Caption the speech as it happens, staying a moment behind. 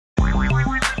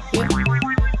Throwing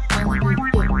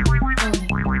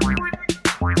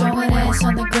ass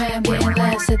on the gram, getting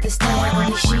laughs at the stand.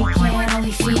 Only she can,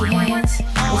 only feet, hands.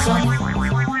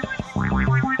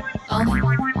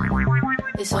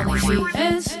 It's only feet,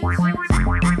 hands.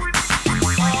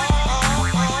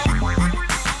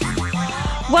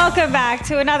 Welcome back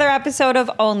to another episode of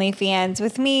OnlyFans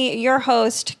with me, your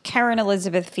host, Kerryn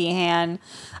Elizabeth Feehan.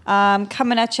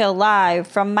 Coming at you live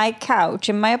from my couch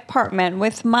in my apartment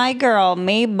with my girl,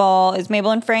 Mabel. Is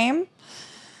Mabel in frame?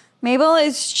 Mabel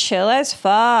is chill as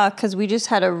fuck because we just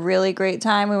had a really great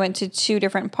time. We went to 2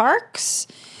 different parks,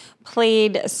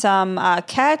 played some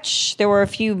catch. There were a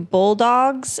few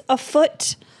bulldogs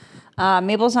afoot.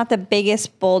 Mabel's not the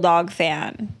biggest bulldog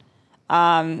fan.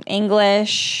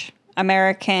 English,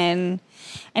 American,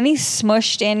 any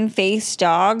smushed in face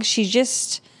dog, she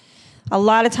just a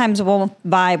lot of times won't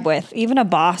vibe with. Even a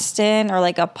Boston or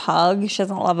like a pug. She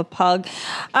doesn't love a pug.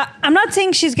 I'm not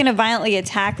saying she's going to violently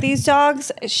attack these dogs.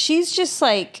 She's just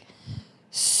like,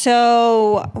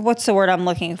 so what's the word I'm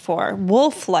looking for?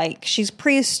 Wolf-like. She's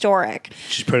prehistoric.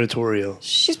 She's predatorial.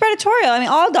 She's predatorial. I mean,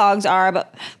 all dogs are,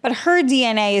 but her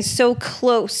DNA is so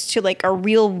close to like a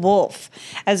real wolf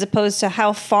as opposed to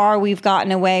how far we've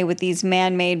gotten away with these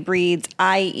man-made breeds,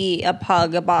 i.e. a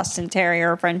pug, a Boston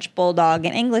Terrier, a French Bulldog,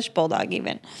 an English Bulldog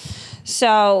even.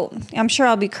 So I'm sure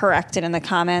I'll be corrected in the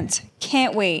comments.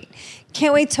 Can't wait.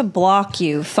 Can't wait to block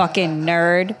you, fucking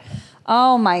nerd.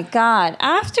 Oh my God.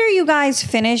 After you guys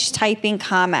finish typing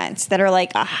comments that are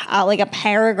like a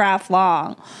paragraph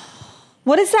long,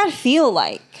 what does that feel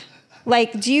like?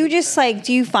 Like, do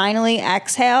you finally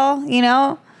exhale, you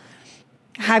know?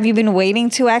 Have you been waiting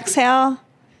to exhale?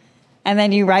 And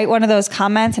then you write one of those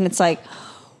comments and it's like,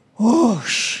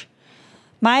 whoosh.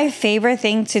 My favorite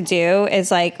thing to do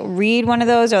is like read one of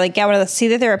those or like get one of those, see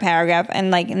that they're a paragraph and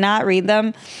like not read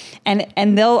them. And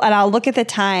I'll look at the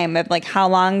time of like how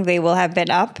long they will have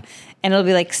been up and it'll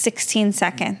be like 16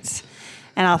 seconds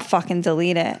and I'll fucking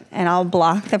delete it and I'll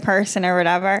block the person or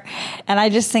whatever. And I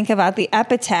just think about the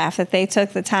epitaph that they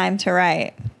took the time to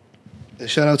write.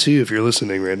 Shout out to you if you're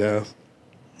listening right now.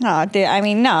 No, dude,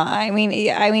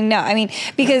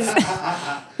 because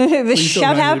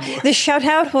the shout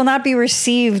out will not be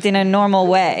received in a normal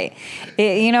way.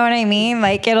 You know what I mean?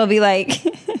 Like it'll be like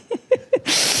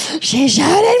she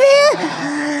shouted me.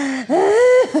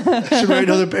 I should write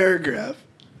another paragraph.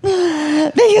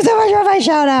 Thank you so much for my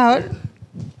shout out.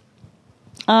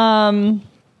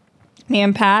 Me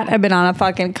and Pat have been on a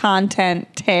fucking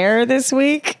content tear this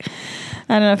week.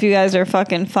 I don't know if you guys are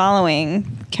fucking following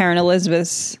Kerryn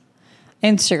Elizabeth's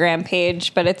Instagram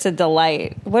page, but it's a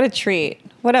delight. What a treat.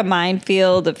 What a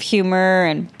minefield of humor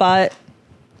and butt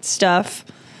stuff.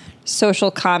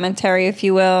 Social commentary, if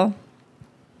you will.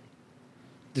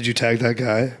 Did you tag that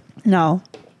guy? No.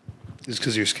 It's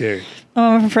because you're scared.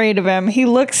 I'm afraid of him. He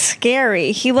looks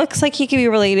scary. He looks like he could be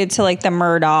related to like the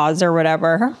Murdaws or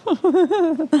whatever.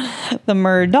 The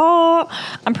Murdaw.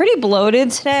 I'm pretty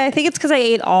bloated today. I think it's because I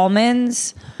ate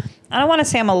almonds. I don't want to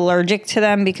say I'm allergic to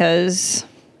them because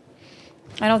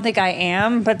I don't think I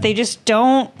am, but they just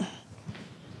don't.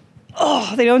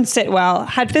 Oh, they don't sit well.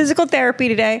 Had physical therapy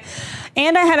today.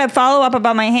 And I had a follow-up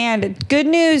about my hand. Good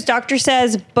news. Doctor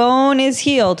says bone is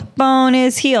healed. Bone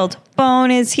is healed.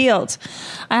 Bone is healed.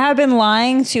 I have been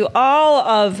lying to all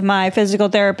of my physical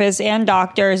therapists and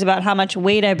doctors about how much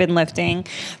weight I've been lifting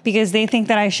because they think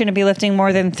that I shouldn't be lifting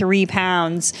more than 3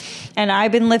 pounds. And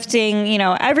I've been lifting,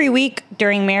 every week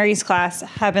during Mary's class,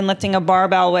 I've been lifting a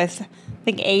barbell with, I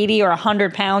think, 80 or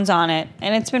 100 pounds on it.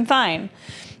 And it's been fine.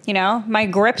 My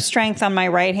grip strength on my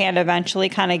right hand eventually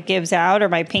kind of gives out or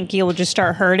my pinky will just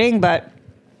start hurting. But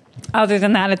other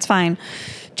than that, it's fine.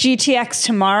 GTX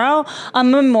tomorrow. On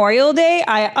Memorial Day,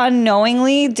 I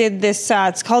unknowingly did this,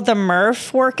 it's called the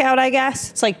Murph workout, I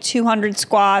guess. It's like 200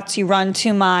 squats, you run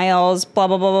 2 miles, blah,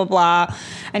 blah, blah, blah, blah.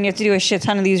 And you have to do a shit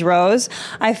ton of these rows.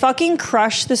 I fucking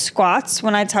crushed the squats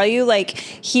when I tell you, like,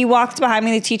 he walked behind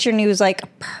me, the teacher, and he was like,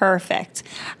 perfect.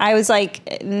 I was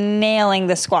like nailing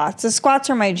the squats. The squats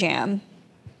are my jam.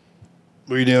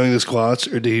 Were you nailing the squats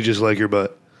or did he just like your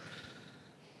butt?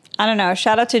 I don't know.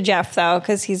 Shout out to Jeff, though,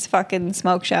 because he's fucking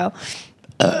smoke show.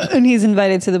 And he's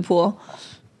invited to the pool.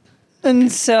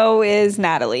 And so is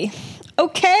Natalie.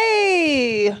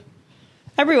 Okay.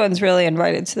 Everyone's really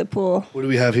invited to the pool. What do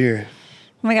we have here?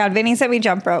 Oh, my God. Vinny sent me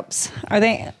jump ropes. Are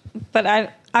they? But I'm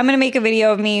going to make a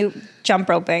video of me jump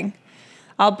roping.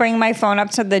 I'll bring my phone up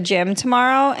to the gym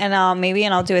tomorrow, and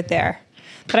I'll do it there.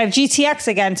 But I have GTX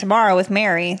again tomorrow with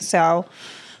Mary, so...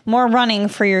 more running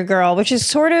for your girl, which is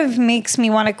sort of makes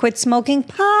me want to quit smoking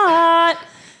pot.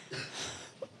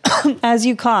 As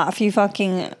you cough, you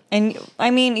fucking, and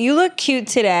I mean, you look cute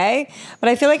today, but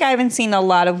I feel like I haven't seen a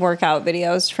lot of workout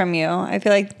videos from you. I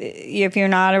feel like if you're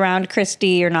not around Christy,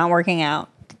 you're not working out.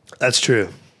 That's true.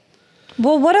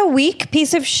 Well, what a weak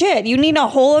piece of shit. You need a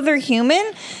whole other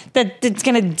human that's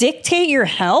going to dictate your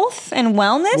health and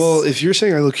wellness? Well, if you're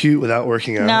saying I look cute without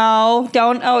working out. No,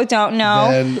 don't, no.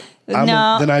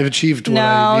 Then I've achieved what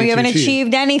I need you to haven't achieve.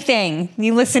 achieved anything.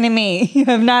 You listen to me. You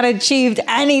have not achieved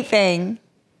anything.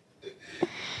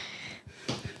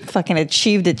 Fucking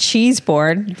achieved a cheese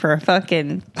board for a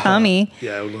fucking tummy.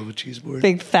 Yeah, I would love a cheese board.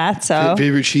 Big fatso.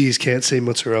 Favorite cheese, can't say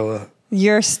mozzarella.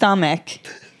 Your stomach.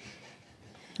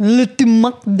 Fucking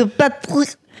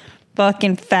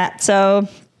fatso.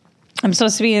 I'm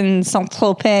supposed to be in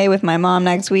Saint-Tropez with my mom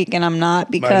next week, and I'm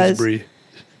not because Brie.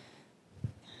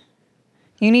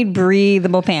 you need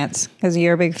breathable pants because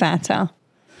you're a big fatso.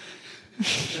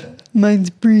 Mine's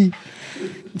Brie.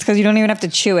 It's because you don't even have to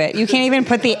chew it. You can't even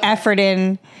put the effort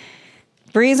in.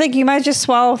 Brie's like, you might just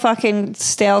swallow fucking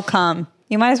stale cum.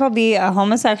 You might as well be a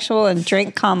homosexual and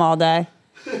drink cum all day.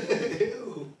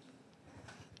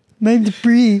 Mine's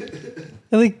Brie.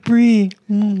 I like Brie.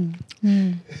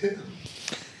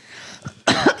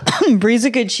 Brie's a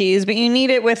good cheese, but you need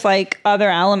it with like other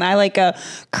elements. I like a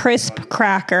crisp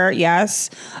cracker, yes.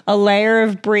 A layer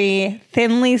of Brie,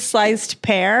 thinly sliced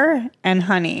pear, and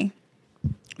honey.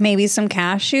 Maybe some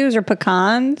cashews or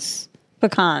pecans.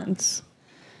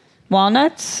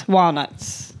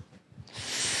 Walnuts.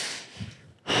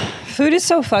 Food is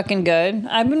so fucking good.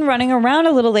 I've been running around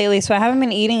a little lately, so I haven't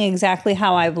been eating exactly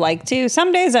how I've liked to.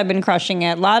 Some days I've been crushing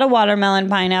it. A lot of watermelon,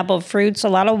 pineapple, fruits, a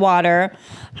lot of water.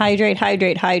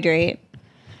 Hydrate.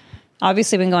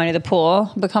 Obviously been going to the pool,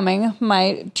 becoming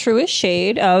my truest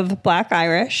shade of Black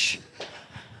Irish.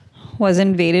 Was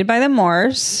invaded by the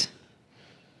Moors.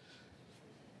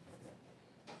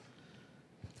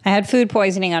 I had food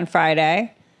poisoning on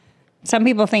Friday. Some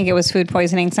people think it was food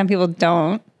poisoning. Some people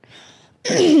don't.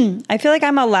 I feel like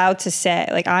I'm allowed to say,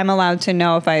 like I'm allowed to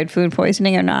know if I had food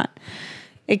poisoning or not.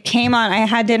 It came on, I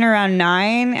had dinner around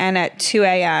 9 and at 2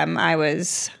 a.m. I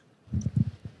was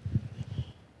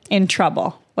in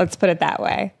trouble. Let's put it that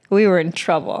way. We were in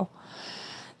trouble.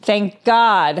 Thank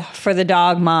God for the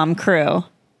dog mom crew.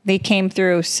 They came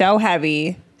through so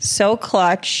heavy, so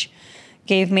clutch,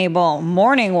 gave Mabel a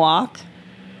morning walk.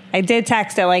 I did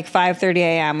text at like 5:30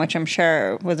 a.m., which I'm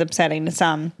sure was upsetting to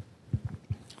some.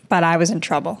 But I was in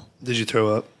trouble. Did you throw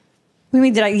up? What do you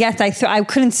mean, did I? Yes, I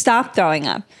couldn't stop throwing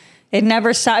up. It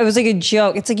never stopped. It was like a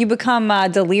joke. It's like you become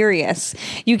delirious.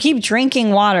 You keep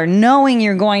drinking water knowing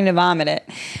you're going to vomit it.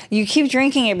 You keep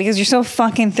drinking it because you're so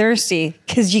fucking thirsty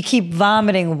because you keep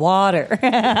vomiting water. And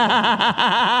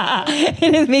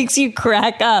it makes you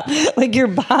crack up. Like your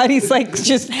body's like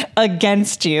just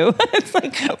against you. It's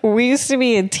like, we used to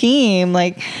be a team.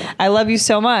 Like, I love you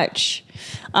so much.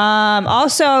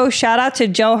 Also, shout out to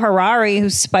Joe Harari who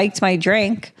spiked my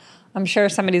drink. I'm sure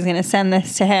somebody's going to send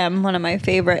this to him. One of my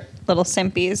favorite little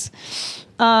simpies.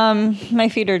 My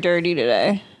feet are dirty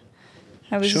today.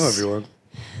 Show everyone.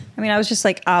 I mean, I was just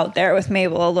like out there with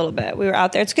Mabel a little bit. We were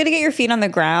out there. It's good to get your feet on the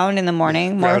ground in the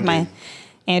morning. More of my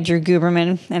Andrew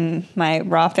Guberman and my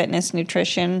Raw Fitness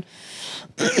Nutrition.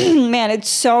 Man, it's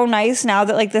so nice now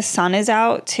that like the sun is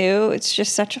out too. It's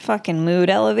just such a fucking mood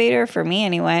elevator for me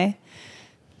anyway.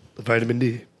 The vitamin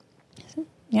D.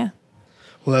 Yeah.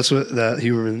 Well, that's what that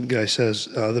Huberman guy says.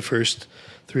 The first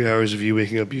 3 hours of you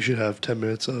waking up, you should have 10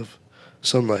 minutes of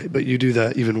sunlight. But you do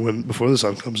that even before the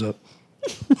sun comes up.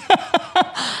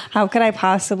 How could I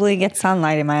possibly get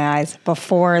sunlight in my eyes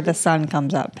before the sun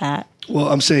comes up, Pat? Well,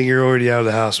 I'm saying you're already out of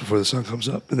the house before the sun comes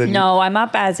up. And then No, I'm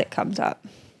up as it comes up.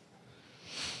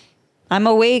 I'm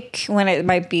awake when it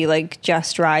might be like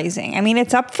just rising. I mean,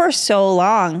 it's up for so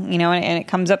long, you know, and it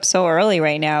comes up so early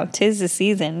right now. 'Tis the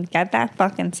season. Get that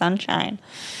fucking sunshine.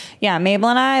 Yeah, Mabel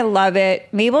and I love it.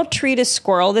 Mabel treated a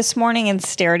squirrel this morning and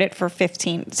stared at it for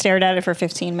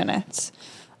 15 minutes.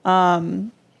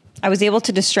 I was able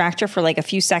to distract her for like a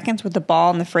few seconds with the ball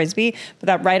and the frisbee, but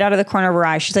that right out of the corner of her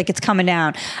eye, she's like, it's coming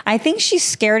down. I think she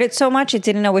scared it so much it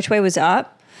didn't know which way was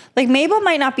up. Like Mabel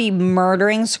might not be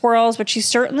murdering squirrels, but she's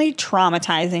certainly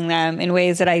traumatizing them in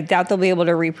ways that I doubt they'll be able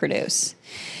to reproduce.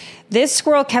 This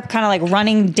squirrel kept kind of like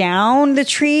running down the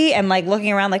tree and like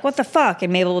looking around like, what the fuck?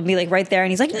 And Mabel would be like right there.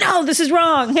 And he's like, no, this is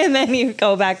wrong. And then you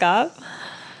go back up.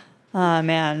 Oh,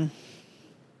 man.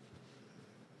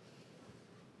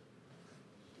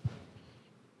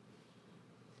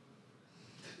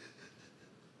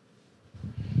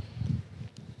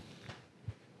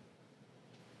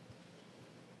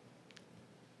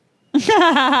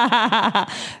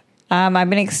 I've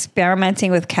been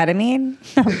experimenting with ketamine.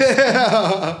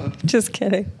 Just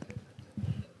kidding.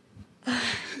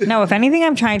 No, if anything,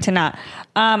 I'm trying to not.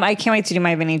 I can't wait to do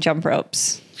my Vinny jump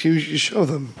ropes. You show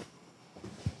them.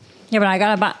 Yeah, but I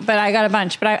got a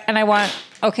bunch. But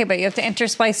you have to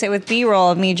intersplice it with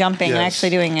B-roll of me jumping and Yes. actually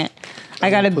doing it. I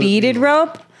got a beaded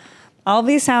rope. All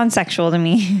these sound sexual to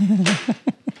me.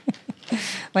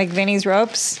 Like Vinny's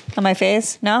ropes on my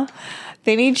face. No,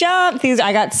 Vinny jump.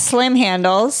 I got slim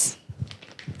handles.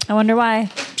 I wonder why.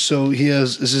 So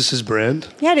is this his brand?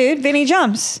 Yeah, dude. Vinny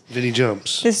jumps. Vinny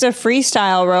Jumps. This is a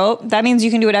freestyle rope. That means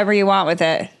you can do whatever you want with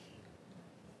it.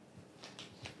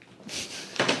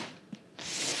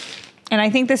 And I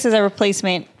think this is a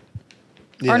replacement.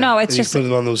 Yeah, Or no, it's and just. you put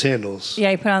it on those handles.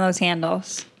 Yeah, you put on those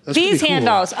handles. That's These pretty cool.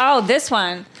 handles. Oh, this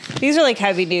one. These are like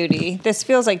heavy duty. This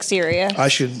feels like serious. I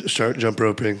should start jump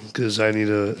roping because I need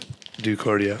to do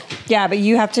cardio. Yeah, but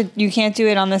you can't do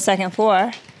it on the second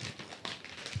floor.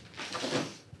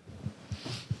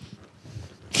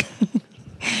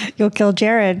 You'll kill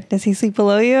Jared. Does he sleep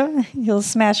below you? You'll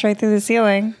smash right through the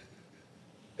ceiling.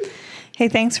 Hey,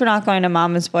 thanks for not going to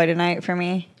Mama's Boy tonight for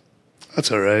me.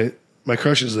 That's all right. My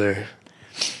crush is there.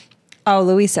 Oh,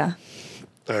 Louisa.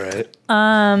 All right.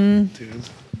 Dude.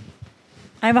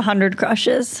 I have 100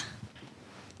 crushes.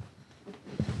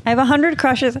 I have 100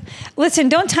 crushes. Listen,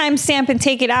 don't timestamp and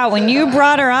take it out. When you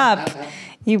brought her up,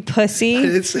 you pussy. I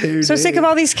didn't say her So sick name. of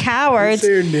all these cowards. I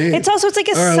didn't say her name. It's also like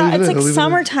All right, it's like leave it in.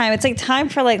 summertime. It's like time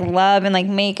for like love and like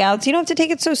makeouts. You don't have to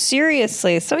take it so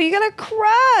seriously. So you got a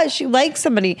crush. You like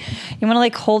somebody. You want to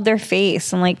like hold their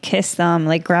face and like kiss them,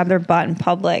 like grab their butt in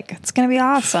public. It's gonna be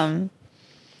awesome.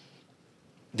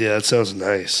 Yeah, that sounds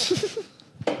nice.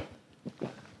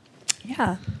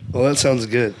 Yeah. Well, that sounds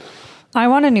good. I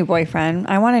want a new boyfriend.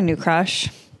 I want a new crush.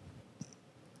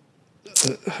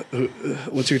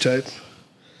 What's your type?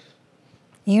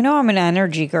 You know I'm an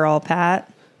energy girl,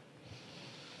 Pat.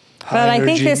 But I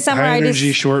think this summer high I energy,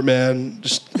 just... short man,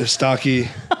 just stocky.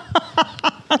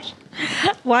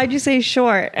 Why'd you say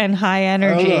short and high I don't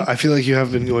energy? know. I feel like you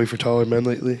have been going for taller men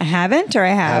lately. I haven't or I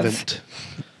have? Haven't.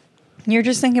 You're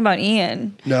just thinking about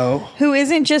Ian, No, who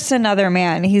isn't just another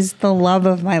man. He's the love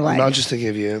of my life. I'm not just thinking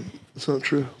of you. It's not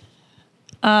true.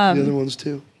 The other ones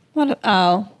too. What?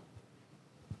 Oh.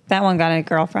 That one got a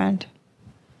girlfriend.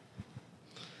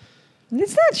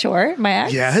 It's not short, my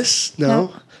ex. Yes.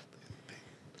 No.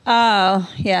 Oh,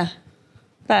 yeah.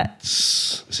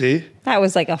 See? That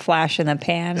was like a flash in the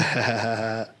pan.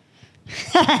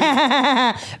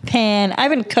 Pan. I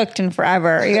haven't cooked in forever.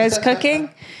 Are you guys cooking?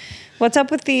 What's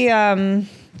up with the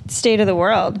state of the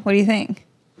world? What do you think?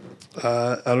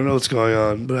 I don't know what's going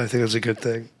on, but I think it's a good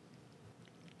thing.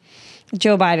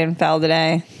 Joe Biden fell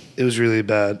today. It was really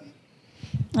bad.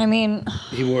 I mean,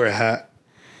 He wore a hat.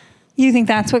 you think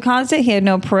that's what caused it? He had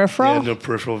no He peripheral? had no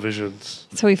peripheral visions.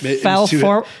 So he It fell was too-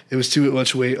 forward. It was too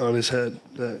much weight on his head.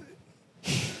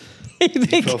 You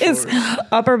think fell his forward.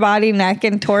 upper body, neck,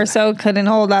 and torso couldn't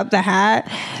hold up the hat?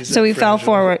 So he fell fragile.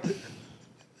 forward.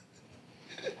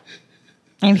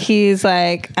 And he's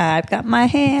like, I've got my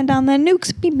hand on the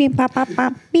nukes. Beep, beep, pop, pop,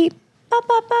 pop, beep. Pop,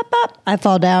 pop, pop, pop. I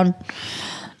fall down.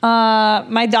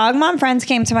 My dog mom friends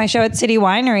came to my show at City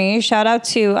Winery. Shout out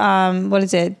to,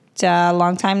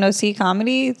 Long Time No See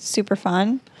Comedy. It's super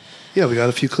fun. Yeah, we got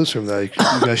a few clips from that. You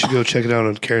guys should go check it out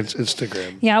on Kerryn's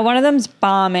Instagram. Yeah, one of them's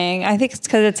bombing. I think it's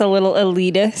because it's a little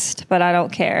elitist, but I don't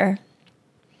care.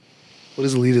 What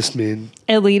does elitist mean?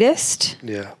 Elitist?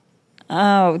 Yeah.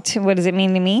 Oh, what does it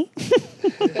mean to me?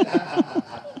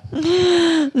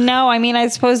 No, I mean, I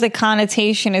suppose the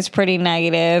connotation is pretty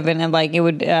negative, and it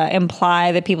would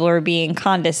imply that people are being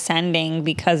condescending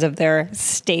because of their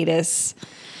status.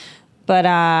 But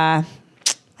I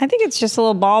think it's just a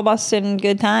little ball busting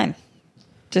good time.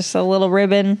 Just a little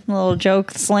ribbon, a little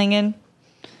joke slinging.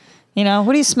 You know,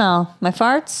 what do you smell? My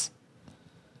farts?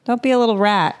 Don't be a little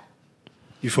rat.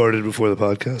 You farted before the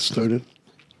podcast started?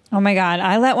 Oh my God,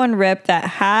 I let one rip that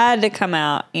had to come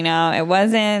out. You know, it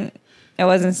wasn't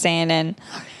staying in.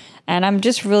 And I'm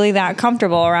just really that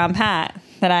comfortable around Pat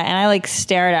that I like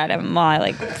stared at him while I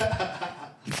like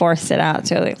forced it out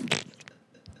too. Like,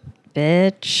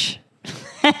 bitch.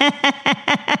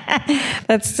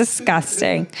 That's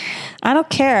disgusting. I don't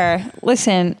care.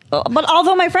 Listen, but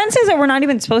although my friend says that we're not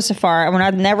even supposed to fart,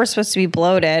 we're never supposed to be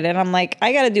bloated, and I'm like,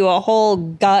 I got to do a whole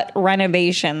gut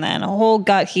renovation then, a whole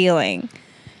gut healing.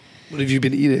 What have you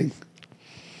been eating?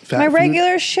 Fat My food?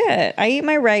 regular shit. I eat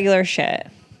my regular shit.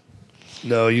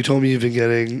 No, you told me you've been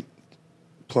getting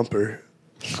plumper.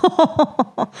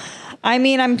 I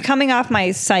mean, I'm coming off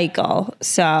my cycle,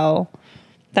 so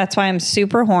that's why I'm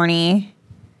super horny,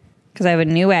 because I have a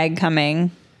new egg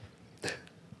coming.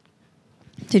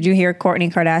 Did you hear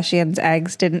Kourtney Kardashian's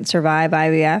eggs didn't survive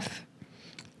IVF?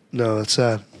 No, that's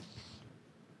sad.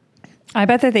 I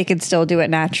bet that they could still do it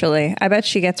naturally. I bet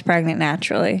she gets pregnant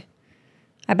naturally.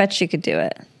 I bet she could do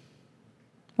it.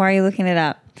 Why are you looking it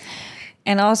up?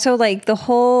 And also, like, the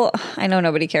whole, I know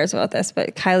nobody cares about this,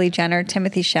 but Kylie Jenner,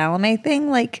 Timothy Chalamet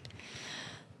thing, like,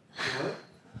 What?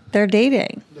 they're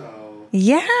dating. No.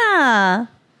 Yeah.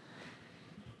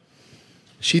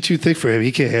 She too thick for him.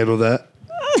 He can't handle that.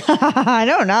 I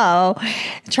don't know.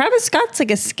 Travis Scott's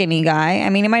like a skinny guy. I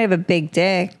mean, he might have a big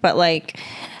dick, but like,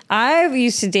 I've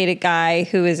used to date a guy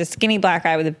who is a skinny black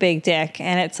guy with a big dick,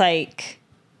 and it's like,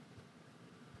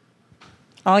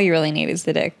 all you really need is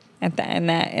the dick at in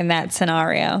that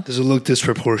scenario. Does it look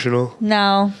disproportional?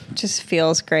 No, just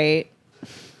feels great.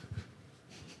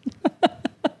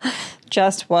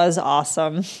 Just was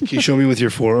awesome. Can you show me with your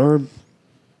forearm?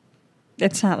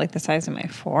 It's not like the size of my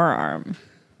forearm,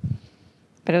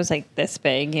 but it was like this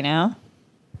big, you know?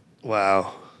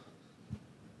 Wow.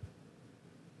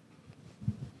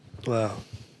 Wow.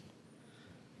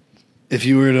 If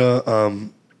you were to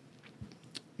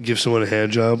give someone a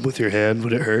hand job with your hand,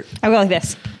 would it hurt? I would go like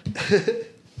this.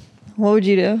 What would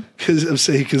you do? Because I'm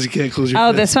saying because you can't close your Oh,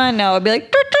 fist. this one? No, it'd be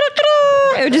like,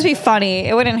 it would just be funny.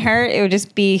 It wouldn't hurt. It would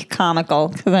just be comical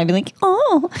because I'd be like,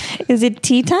 oh, is it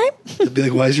tea time? It'd be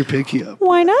like, why is your pinky up?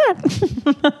 Why not?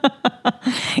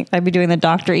 I'd be doing the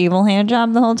Dr. Evil hand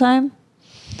job the whole time.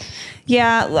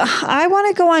 Yeah, I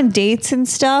want to go on dates and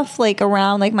stuff like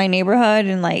around like my neighborhood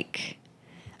and like,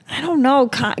 I don't know.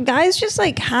 Guys just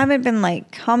like haven't been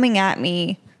like coming at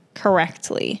me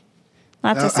correctly.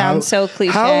 Not to sound so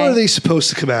cliche. How are they supposed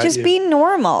to come at Just you? be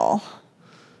normal.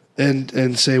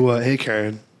 And say what? Hey,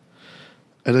 Kerryn,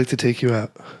 I'd like to take you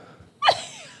out.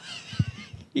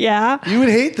 Yeah. You would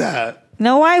hate that.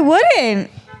 No, I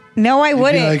wouldn't. No, I You'd be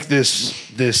wouldn't. like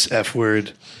this F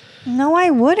word. No, I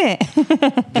wouldn't.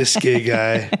 This gay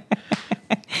guy.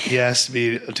 He asked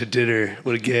me to dinner.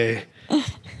 What a gay.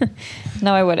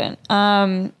 No, I wouldn't.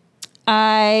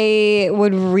 I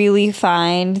would really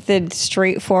find the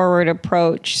straightforward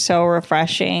approach so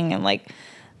refreshing and like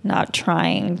not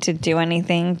trying to do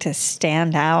anything to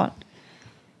stand out.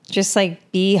 Just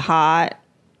like be hot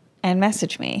and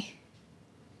message me.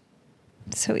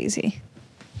 It's so easy.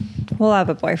 We'll have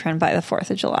a boyfriend by the 4th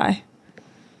of July.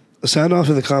 Sound off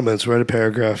in the comments. Write a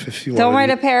paragraph if you want. Don't write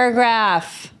a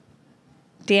paragraph,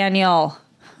 Daniel.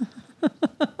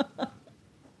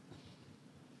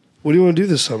 What do you want to do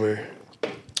this summer?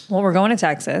 Well, we're going to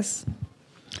Texas.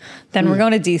 Then we're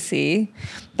going to DC.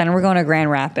 Then we're going to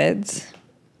Grand Rapids.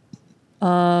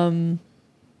 And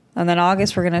then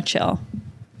August, we're going to chill.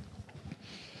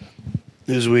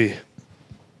 Is we.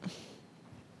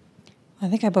 I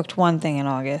think I booked one thing in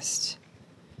August.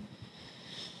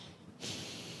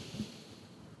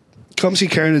 Come see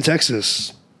Kerryn in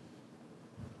Texas.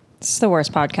 This is the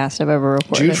worst podcast I've ever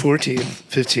recorded. June 14th,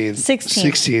 15th,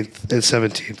 16th, and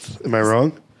 17th. Am I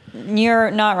wrong? You're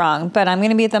not wrong, but I'm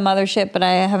going to be at the mothership, but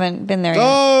I haven't been there yet.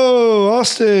 Oh,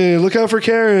 Austin. Look out for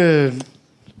Kerryn.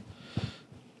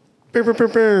 Bow, bow, bow,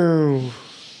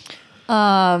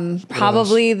 bow.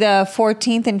 Probably the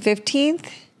 14th and 15th.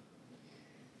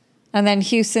 And then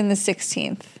Houston the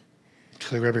 16th.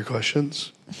 Can I grab your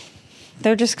questions?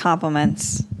 They're just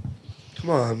compliments. Come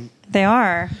on. They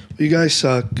are. You guys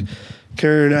suck.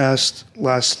 Kerryn asked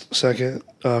last second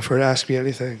for her to ask me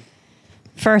anything.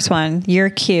 First one, you're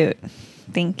cute.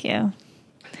 Thank you.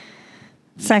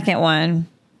 Second one,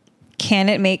 can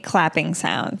it make clapping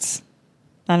sounds?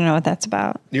 I don't know what that's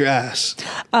about. Your ass.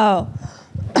 Oh,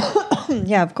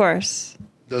 yeah, of course.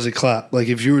 Does it clap? Like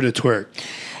if you were to twerk.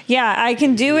 Yeah, I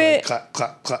can do it. Clap,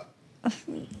 clap, clap.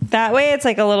 That way it's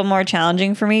like a little more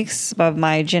challenging for me because of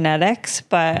my genetics,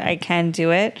 but I can do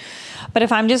it. But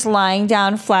if I'm just lying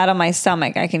down flat on my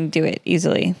stomach, I can do it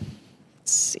easily.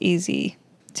 It's easy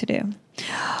to do.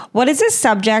 What is a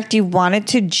subject you wanted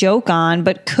to joke on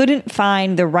but couldn't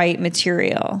find the right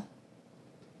material?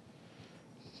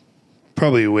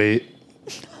 Probably weight.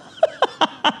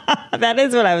 That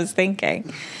is what I was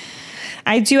thinking.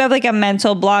 I do have like a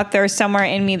mental block. There's somewhere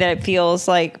in me that it feels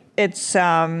like it's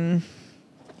shitty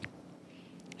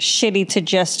to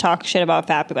just talk shit about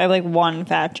fat people. I have like one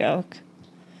fat joke.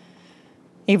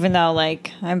 Even though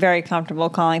like I'm very comfortable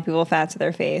calling people fat to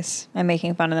their face and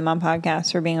making fun of them on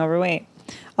podcasts for being overweight.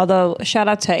 Although shout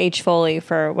out to H. Foley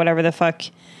for whatever the fuck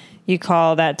you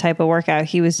call that type of workout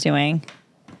he was doing.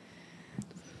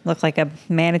 Looked like a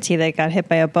manatee that got hit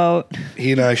by a boat.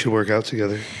 He and I should work out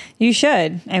together. You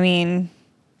should. I mean,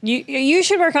 you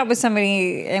should work out with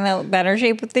somebody in a better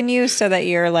shape than you so that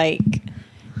you're like,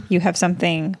 you have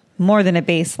something more than a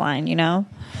baseline, you know?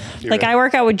 Like right. I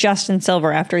work out with Justin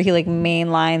Silver after he like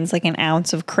mainlines like an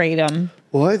ounce of kratom.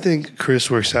 Well, I think Chris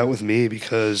works out with me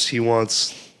because he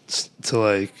wants to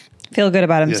like Feel good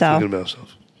about feel himself. good about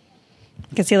himself.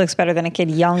 Because he looks better than a kid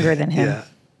younger than him. Yeah.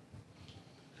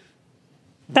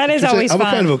 That is Which always I'm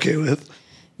fun. kind of okay with.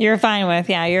 You're fine with,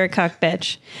 yeah, you're a cuck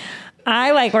bitch.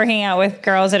 I like working out with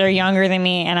girls that are younger than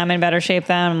me and I'm in better shape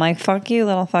than them. I'm like, fuck you,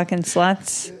 little fucking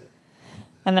sluts.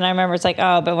 And then I remember it's like,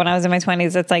 oh, but when I was in my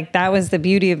 20s, it's like, that was the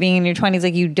beauty of being in your 20s.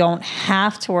 Like, you don't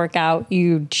have to work out.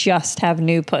 You just have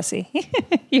new pussy.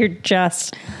 You're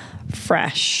just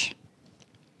fresh.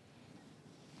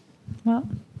 Well,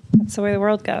 that's the way the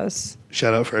world goes.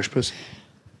 Shout out Fresh Pussy.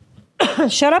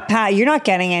 Shut up, Pat. You're not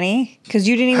getting any because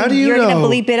you didn't even, How do you you're know? going to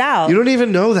bleep it out. You don't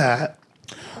even know that.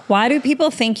 Why do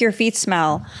people think your feet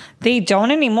smell? They don't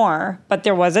anymore, but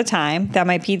there was a time that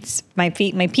my feet stunk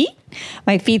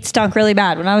really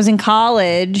bad. When I was in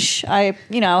college, I,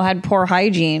 had poor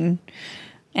hygiene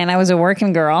and I was a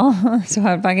working girl. So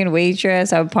I would fucking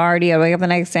waitress, I would party, I'd wake up the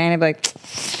next day and I'd be like,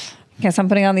 guess I'm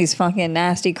putting on these fucking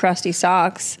nasty, crusty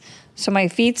socks. So my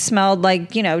feet smelled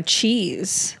like,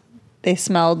 cheese. They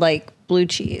smelled like blue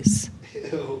cheese.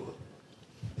 Ew.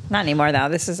 Not anymore though.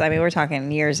 We're talking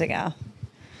years ago.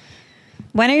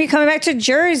 When are you coming back to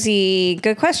Jersey?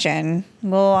 Good question.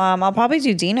 Well, I'll probably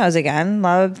do Dino's again.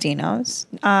 Love Dino's.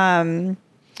 And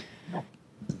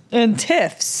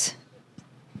Tiff's.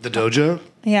 The dojo?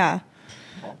 Yeah.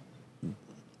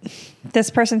 This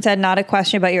person said, not a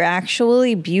question, but you're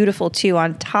actually beautiful too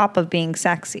on top of being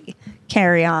sexy.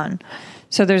 Carry on.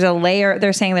 So there's a layer.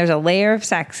 They're saying there's a layer of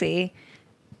sexy.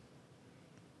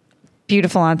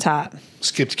 Beautiful on top.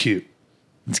 Skipped cute.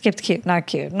 Skipped cute. Not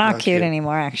cute. Not cute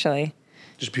anymore, actually.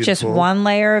 Just beautiful. Just one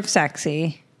layer of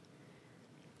sexy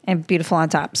and beautiful on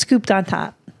top. Scooped on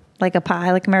top. Like a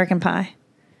pie, like American Pie.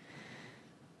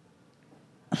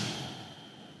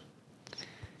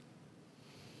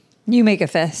 You make a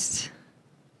fist.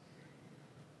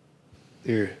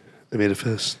 Here, I made a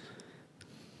fist.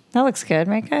 That looks good,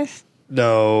 right, guys?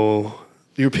 No,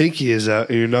 your pinky is out,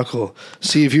 your knuckle.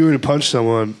 See, if you were to punch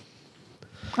someone...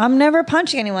 I'm never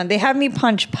punching anyone. They have me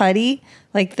punch putty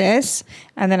like this,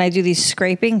 and then I do these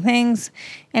scraping things,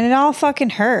 and it all fucking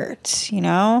hurts,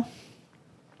 Man,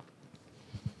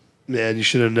 you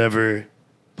should have never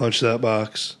punched that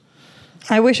box.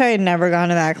 I wish I had never gone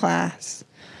to that class.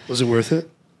 Was it worth it?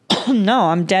 No,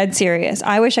 I'm dead serious.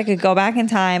 I wish I could go back in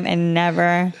time and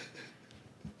never...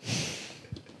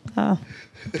 Oh,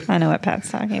 I know what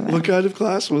Pat's talking about. What kind of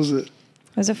class was it?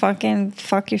 It was a fucking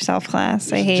fuck yourself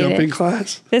class. I hate Jumping it.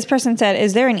 class? This person said,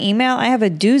 is there an email? I have a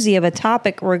doozy of a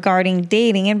topic regarding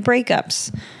dating and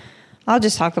breakups. I'll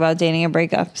just talk about dating and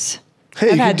breakups.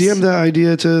 Hey, you can DM that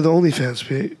idea to the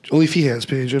OnlyFans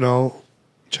page, and I'll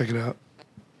check it out.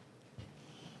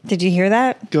 Did you hear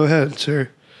that? Go ahead, sir.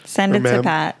 Send Or it to ma'am.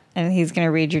 Pat, and he's going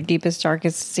to read your deepest,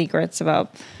 darkest secrets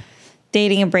about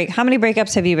dating and break. How many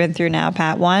breakups have you been through now,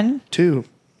 Pat? One? Two.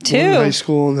 Two? One in high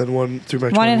school and then one through my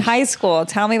 20s. One in high school.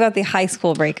 Tell me about the high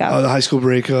school breakup. The high school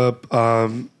breakup.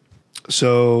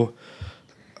 So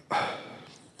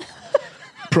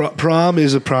prom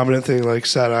is a prominent thing, like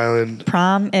Staten Island.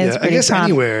 Prom is I guess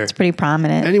anywhere. It's pretty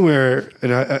prominent. Anywhere,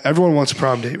 and everyone wants a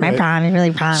prom date, right? My prom is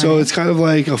really prominent. So it's kind of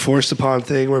like a forced upon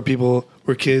thing where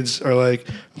kids are like,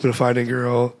 I'm going to find a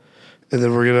girl, and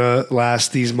then we're going to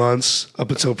last these months up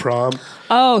until prom.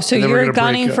 Oh, so and then we're you're gonna break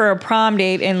gunning up. for a prom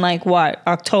date in like what,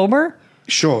 October?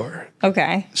 Sure.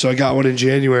 Okay. So I got one in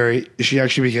January. She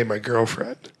actually became my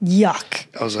girlfriend. Yuck.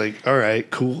 I was like, all right,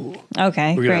 cool. Okay, We're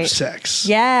going to great. have sex.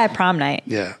 Yeah, prom night.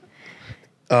 Yeah.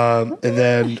 And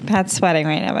then Pat's sweating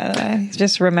right now, by the way. He's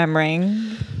just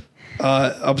remembering.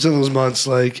 up to those months,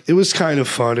 like, it was kind of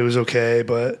fun. It was okay,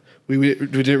 but we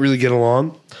didn't really get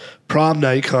along. Prom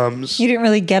night comes. You didn't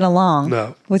really get along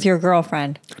No. with your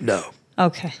girlfriend. No.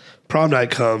 Okay. Prom night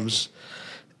comes,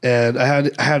 and I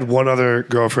had one other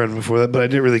girlfriend before that, but I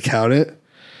didn't really count it.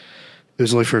 It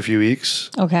was only for a few weeks.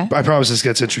 Okay. I promise this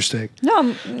gets interesting.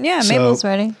 No, yeah, So- Mabel's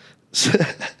ready.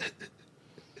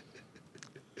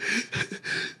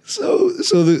 So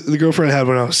the girlfriend I had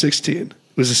when I was 16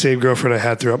 was the same girlfriend I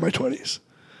had throughout my 20s.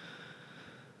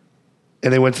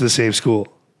 And they went to the same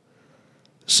school.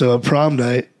 So at prom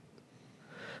night,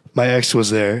 my ex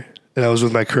was there, and I was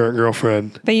with my current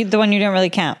girlfriend. But the one you didn't really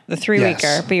count, the 3-weeker.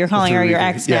 Yes. But you're calling The her your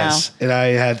 3-weeker. ex Yes. And I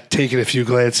had taken a few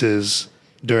glances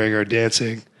during our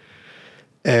dancing,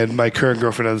 and my current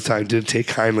girlfriend at the time didn't take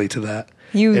kindly to that.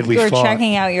 You and we were fought.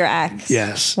 checking out your ex.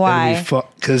 Yes. Why?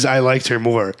 Because I liked her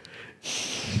more.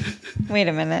 Wait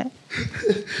a minute.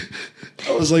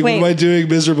 I was like, Wait. what am I doing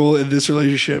miserable in this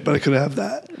relationship? But I could have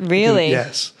that. Really?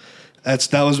 Yes. That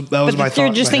was my thought.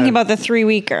 You're just thinking about the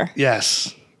 3-weeker.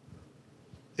 Yes.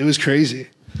 It was crazy.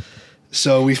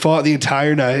 So we fought the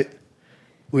entire night.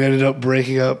 We ended up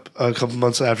breaking up a couple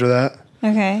months after that.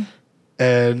 Okay.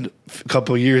 And a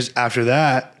couple of years after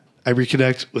that, I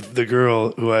reconnect with the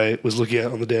girl who I was looking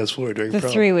at on the dance floor during The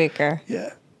prom. 3-weeker.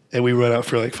 Yeah. And we went out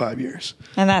for like 5 years.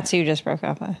 And that's who you just broke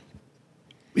up with.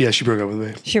 Yeah, she broke up with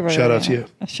me. Shout out to you.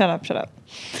 Shut up.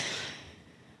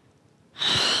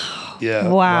 Yeah.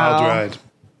 Wow. Wild ride.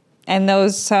 And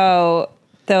those are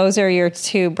your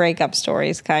 2 breakup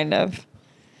stories, kind of.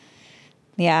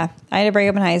 Yeah. I had to break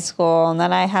up in high school, and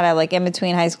then I had a, like, in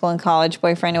between high school and college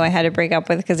boyfriend who I had to break up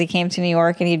with because he came to New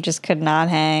York and he just could not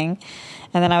hang.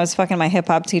 And then I was fucking my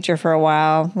hip-hop teacher for a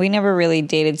while. We never really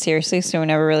dated seriously, so we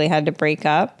never really had to break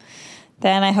up.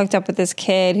 Then I hooked up with this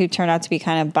kid who turned out to be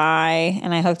kind of bi,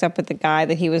 and I hooked up with the guy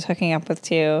that he was hooking up with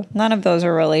too. None of those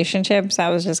were relationships. That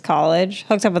was just college.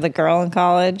 Hooked up with a girl in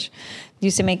college.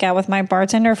 Used to make out with my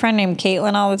bartender friend named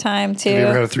Caitlin all the time too. Have you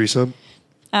ever had a threesome?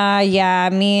 Yeah,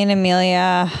 me and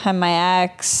Amelia and my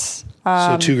ex.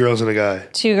 So 2 girls and a guy.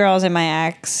 2 girls and my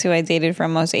ex, who I dated for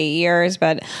almost 8 years,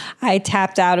 but I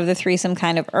tapped out of the threesome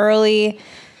kind of early.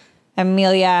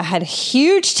 Amelia had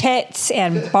huge tits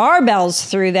and barbells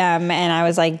through them, and I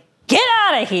was like, get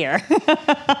out of here.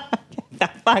 The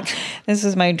fuck? This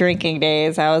was my drinking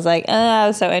days. I was like, I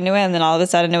was so into it, and then all of a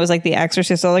sudden it was like The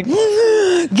Exorcist. I was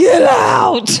like, get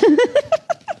out.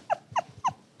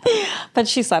 But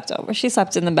she slept over. She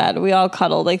slept in the bed. We all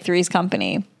cuddled like Three's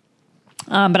Company.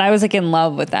 But I was like in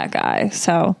love with that guy.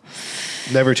 So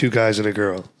Never 2 guys and a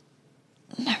girl.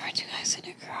 never 2 guys and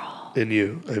a girl. In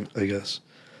you, I guess.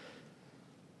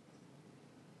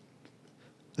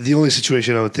 The only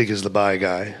situation I would think is the bi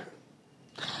guy.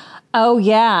 Oh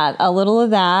yeah, a little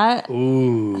of that.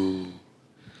 Ooh.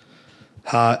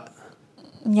 Hot.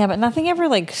 Yeah, but nothing ever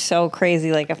like so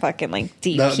crazy like a fucking like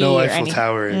deep heat No or Eiffel anything.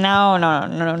 Tower. No,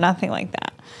 nothing like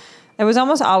that. There was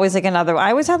almost always like another.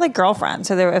 I always had like girlfriends,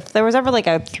 so if there was ever like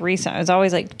a threesome, it was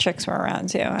always like chicks were around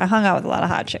too. I hung out with a lot of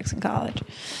hot chicks in college.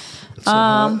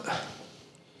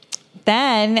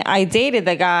 Then I dated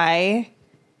the guy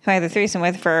who I had the threesome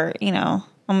with for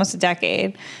almost a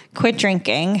decade. Quit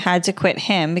drinking, had to quit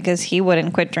him because he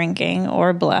wouldn't quit drinking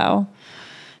or blow.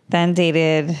 Then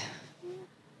dated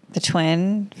the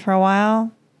twin for a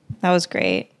while. That was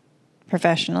great,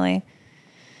 professionally.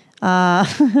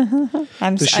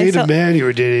 The shade of man you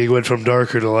were dating went from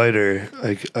darker to lighter.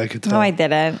 I could tell. No, I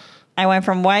didn't. I went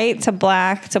from white to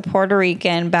black to Puerto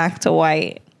Rican back to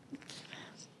white.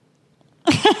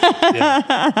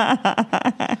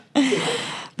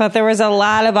 But there was a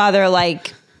lot of other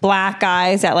like black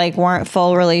guys that like weren't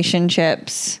full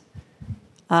relationships.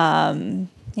 What's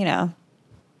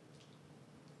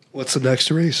the next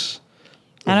race?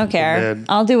 I don't care. Man.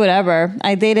 I'll do whatever.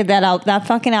 I dated that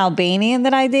fucking Albanian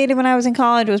that I dated when I was in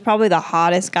college. It was probably the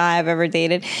hottest guy I've ever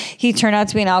dated. He turned out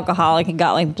to be an alcoholic and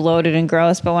got like bloated and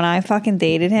gross. But when I fucking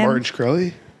dated him, Martin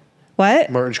Shkreli? what?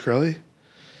 Martin Shkreli?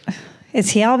 Is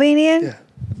he Albanian? Yeah.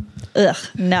 Ugh,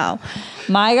 no.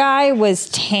 My guy was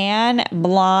tan,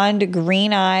 blonde,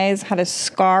 green eyes, had a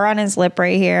scar on his lip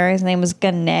right here. His name was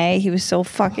Gane. He was so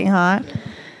fucking hot.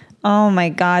 Oh my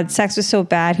God. Sex was so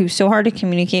bad. He was so hard to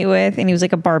communicate with. And he was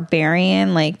like a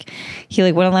barbarian. Like, he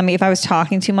like wouldn't let me, if I was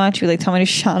talking too much, he would like tell me to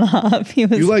shut up. He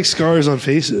was. You like scars on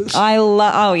faces.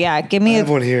 Oh yeah. Give I me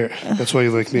have one here. That's why you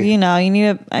like me. you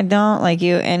need I don't like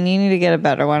you, and you need to get a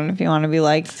better one if you want to be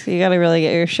liked. You got to really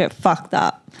get your shit fucked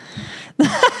up.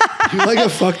 You like a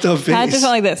fucked up face. I just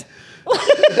went like this.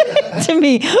 To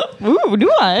me, ooh,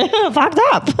 do I? Fucked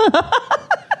up.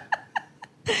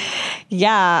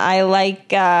 Yeah, I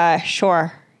like,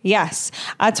 sure. Yes.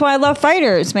 That's why I love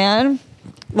fighters, man.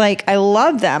 Like, I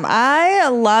love them. I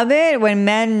love it when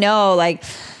men know, like,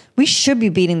 we should be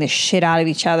beating the shit out of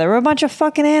each other. We're a bunch of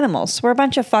fucking animals. We're a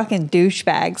bunch of fucking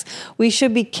douchebags. We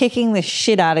should be kicking the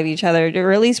shit out of each other,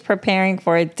 or at least preparing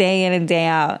for it day in and day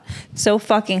out. It's so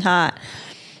fucking hot.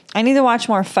 I need to watch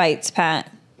more fights,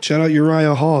 Pat. Shout out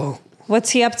Uriah Hall. What's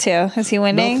he up to? Is he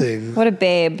winning? Nothing. What a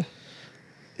babe.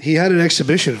 He had an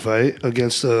exhibition fight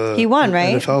against He won,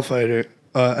 right? NFL fighter.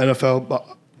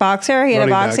 Boxer? He had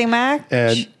a running boxing back.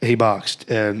 match? And he boxed.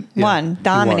 And Won.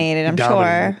 Dominated, I'm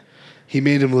sure. He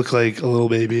made him look like a little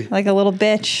baby. Like a little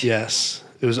bitch. Yes.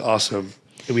 It was awesome.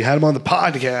 And we had him on the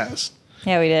podcast.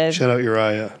 Yeah, we did. Shout out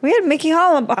Uriah. We had Mickey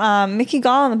Gall on the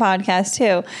podcast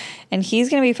too, and he's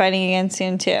going to be fighting again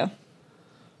soon too.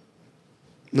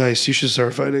 Nice. You should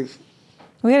start fighting.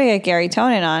 We got to get Gary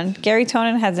Tonin on. Gary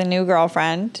Tonin has a new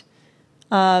girlfriend.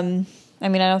 I mean,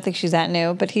 I don't think she's that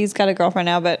new, but he's got a girlfriend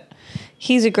now. But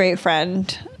he's a great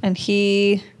friend, and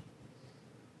he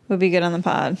would be good on the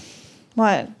pod.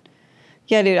 What?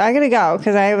 Yeah, dude, I gotta go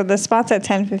because I have the spots at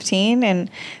 10:15, and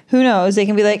who knows? They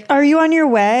can be like, "Are you on your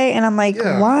way?" And I'm like,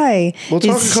 Yeah. "Why?" We'll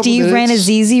talk Is a couple Steve minutes.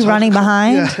 Ranazizi running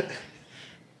behind? Yeah.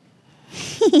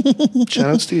 Shout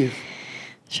out Steve.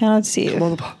 Shout out Steve. Come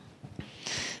on the pod.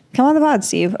 Come on the pod,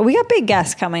 Steve. We got big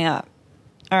guests coming up.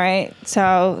 All right.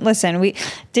 So listen, we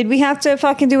have to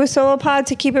fucking do a solo pod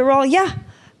to keep it rolling? Yeah,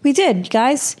 we did,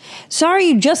 guys. Sorry,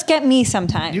 you just get me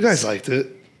sometimes. You guys liked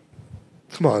it.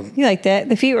 Come on. You liked it.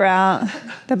 The feet were out.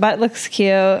 The butt looks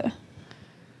cute.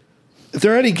 If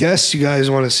there are any guests you guys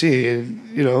want to see,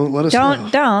 let us know.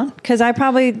 Don't, because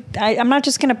I'm not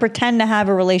just going to pretend to have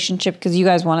a relationship because you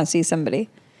guys want to see somebody.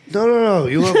 No.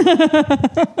 You love me.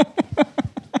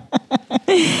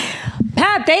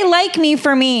 Pat, they like me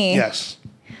for me. Yes.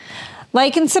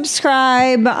 Like and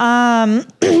subscribe. I'm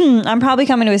probably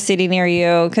coming to a city near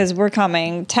you because we're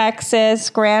coming. Texas,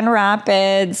 Grand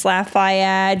Rapids,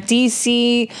 Lafayette,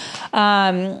 DC,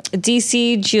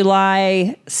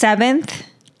 July 7th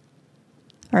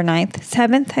or 9th.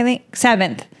 7th, I think.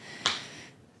 7th.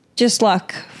 Just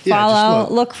look. Follow.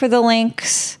 Look for the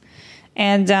links.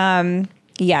 And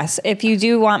yes, if you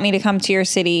do want me to come to your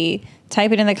city,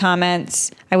 type it in the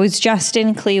comments. I was just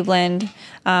in Cleveland.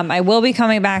 I will be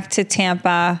coming back to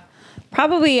Tampa.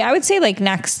 Probably, I would say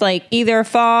next, either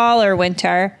fall or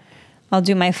winter. I'll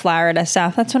do my Florida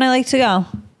stuff. That's when I like to go.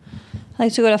 I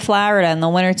like to go to Florida in the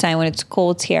wintertime when it's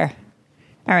cold here.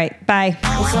 All right, bye.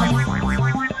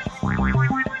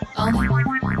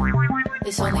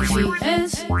 It's only she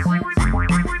is.